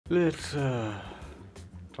Let's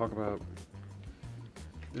talk about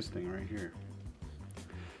this thing right here.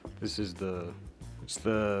 This is it's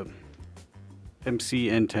the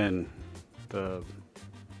MC-N10, the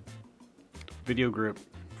video grip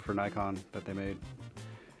for Nikon that they made.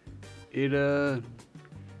 I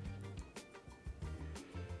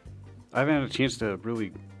haven't had a chance to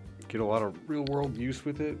really get a lot of real world use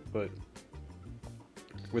with it, but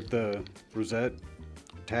with the rosette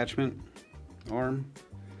attachment arm,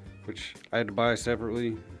 which I had to buy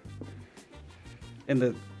separately,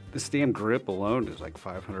 and this damn grip alone is like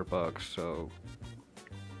 $500, so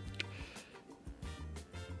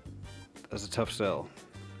that's a tough sell.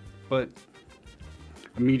 But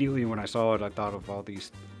immediately when I saw it, I thought of all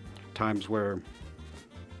these times where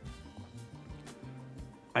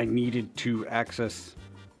I needed to access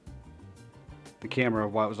the camera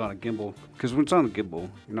while it was on a gimbal, because when it's on the gimbal,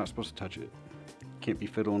 you're not supposed to touch it. You can't be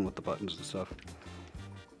fiddling with the buttons and stuff.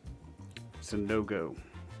 It's a no-go.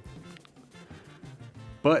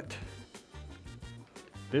 But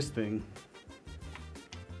this thing,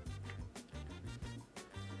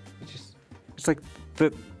 it's like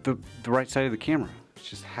the right side of the camera. It's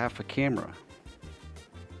just half a camera.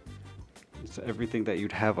 It's everything that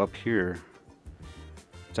you'd have up here.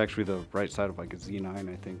 It's actually the right side of like a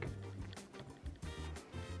Z9, I think.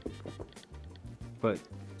 But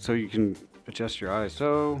so you can adjust your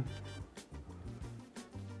ISO.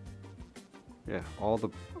 Yeah, all the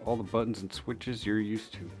buttons and switches you're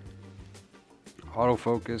used to.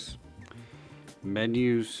 Autofocus,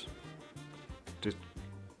 menus, just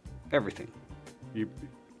everything.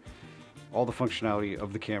 All the functionality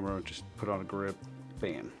of the camera, just put on a grip,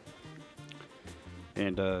 bam.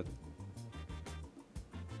 And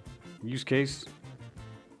use case,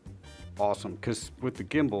 awesome. Because with the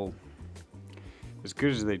gimbal, as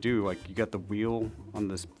good as they do, like you got the wheel on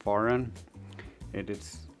this far end, and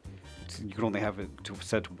you can only have it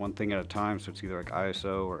set to one thing at a time, so it's either like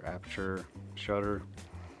ISO or aperture, shutter,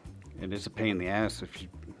 and it's a pain in the ass if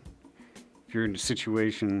you're in a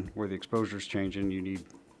situation where the exposure is changing. You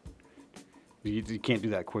can't do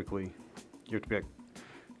that quickly. You have to be like,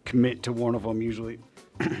 commit to one of them usually,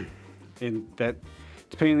 and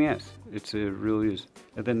it's a pain in the ass. It really is.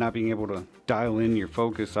 And then not being able to dial in your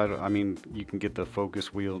focus. I mean, you can get the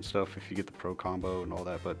focus wheel and stuff if you get the Pro combo and all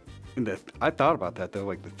that, but I thought about that though,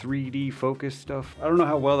 like the 3D focus stuff. I don't know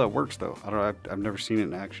how well that works though. I've never seen it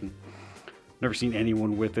in action. Never seen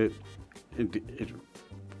anyone with it.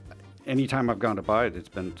 Anytime I've gone to buy it, it's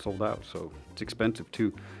been sold out, so it's expensive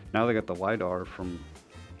too. Now they got the LiDAR from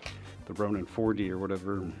the Ronin 4D or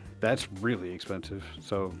whatever. That's really expensive,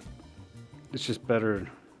 so it's just better.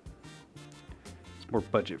 It's more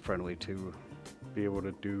budget friendly to be able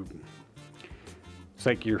to do. It's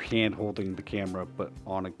like you're hand holding the camera, but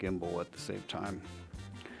on a gimbal at the same time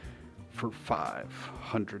for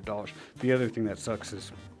 $500. The other thing that sucks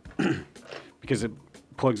is because it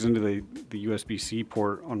plugs into the USB-C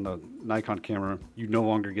port on the Nikon camera, you no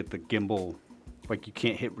longer get the gimbal. Like you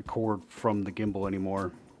can't hit record from the gimbal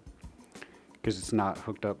anymore because it's not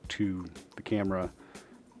hooked up to the camera,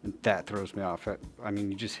 and that throws me off. I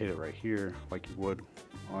mean, you just hit it right here like you would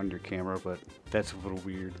on your camera, but that's a little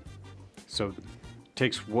weird. So it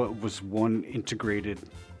takes what was one integrated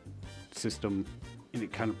system and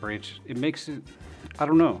it kind of branches. It makes it, I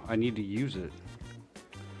don't know, I need to use it.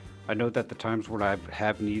 I know that the times when I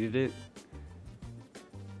have needed it,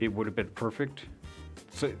 it would have been perfect.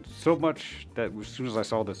 So much that as soon as I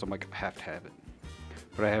saw this, I'm like, I have to have it.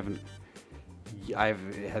 But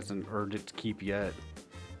it hasn't earned its keep yet.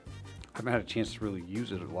 I haven't had a chance to really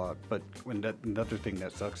use it a lot. But another thing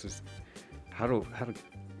that sucks is how to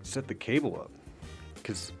set the cable up.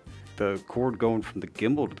 Because the cord going from the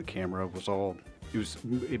gimbal to the camera was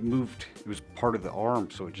it moved, it was part of the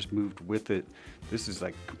arm, so it just moved with it. This is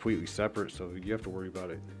like completely separate, so you have to worry about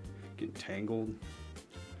it getting tangled.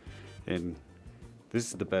 And this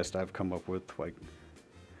is the best I've come up with, like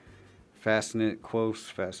fasten it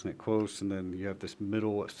close, and then you have this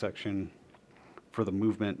middle section for the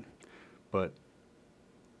movement. But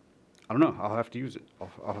I don't know, I'll have to use it.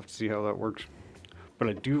 I'll have to see how that works. But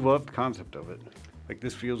I do love the concept of it. Like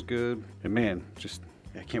this feels good, and man,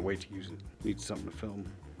 I can't wait to use it. Need something to film.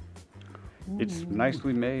 It's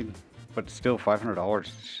nicely made, but still $500.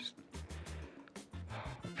 It's just,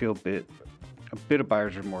 I feel a bit of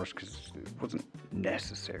buyer's remorse because it wasn't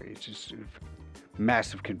necessary. It's just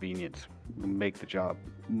massive convenience. Will make the job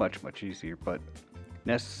much easier, but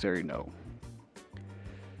necessary, no.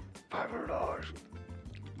 $500.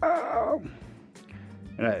 Oh!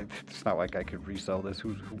 And it's not like I could resell this.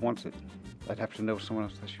 Who wants it? I'd have to know someone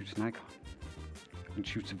else that shoots Nikon and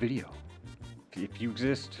shoots a video. if you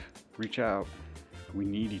exist, reach out. We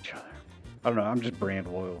need each other. I don't know, I'm just brand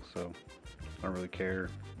loyal, so I don't really care.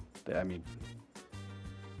 I mean,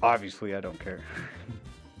 obviously I don't care.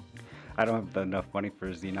 I don't have enough money for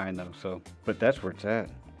a Z9 though, so, but that's where it's at.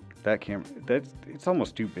 That camera, it's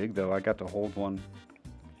almost too big though. I got to hold one,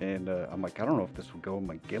 and I'm like, I don't know if this will go in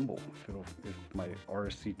my gimbal, if my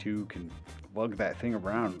RSC2 can lug that thing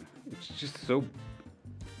around. It's just so,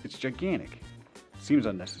 it's gigantic. It seems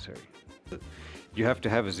unnecessary. You have to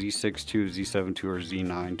have a Z6 II, Z7 II, or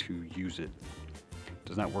Z9 to use it. It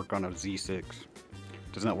does not work on a Z6. It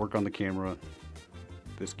does not work on the camera,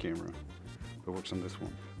 this camera, but it works on this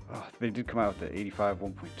one. Oh, they did come out with the 85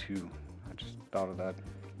 1.2. I just thought of that.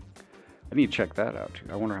 I need to check that out too.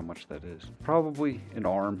 I wonder how much that is. Probably an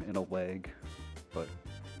arm and a leg, but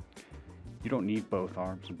you don't need both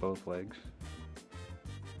arms and both legs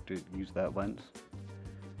to use that lens.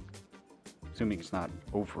 Assuming it's not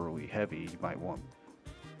overly heavy, you might want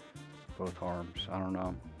both arms. I don't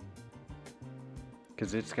know.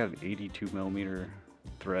 Because it's got an 82mm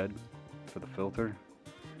thread for the filter.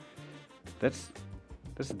 That's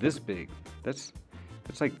this big. That's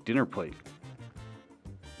like dinner plate.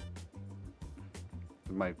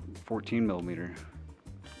 My 14mm.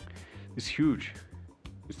 It's huge.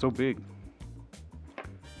 It's so big.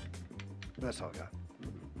 That's all I got.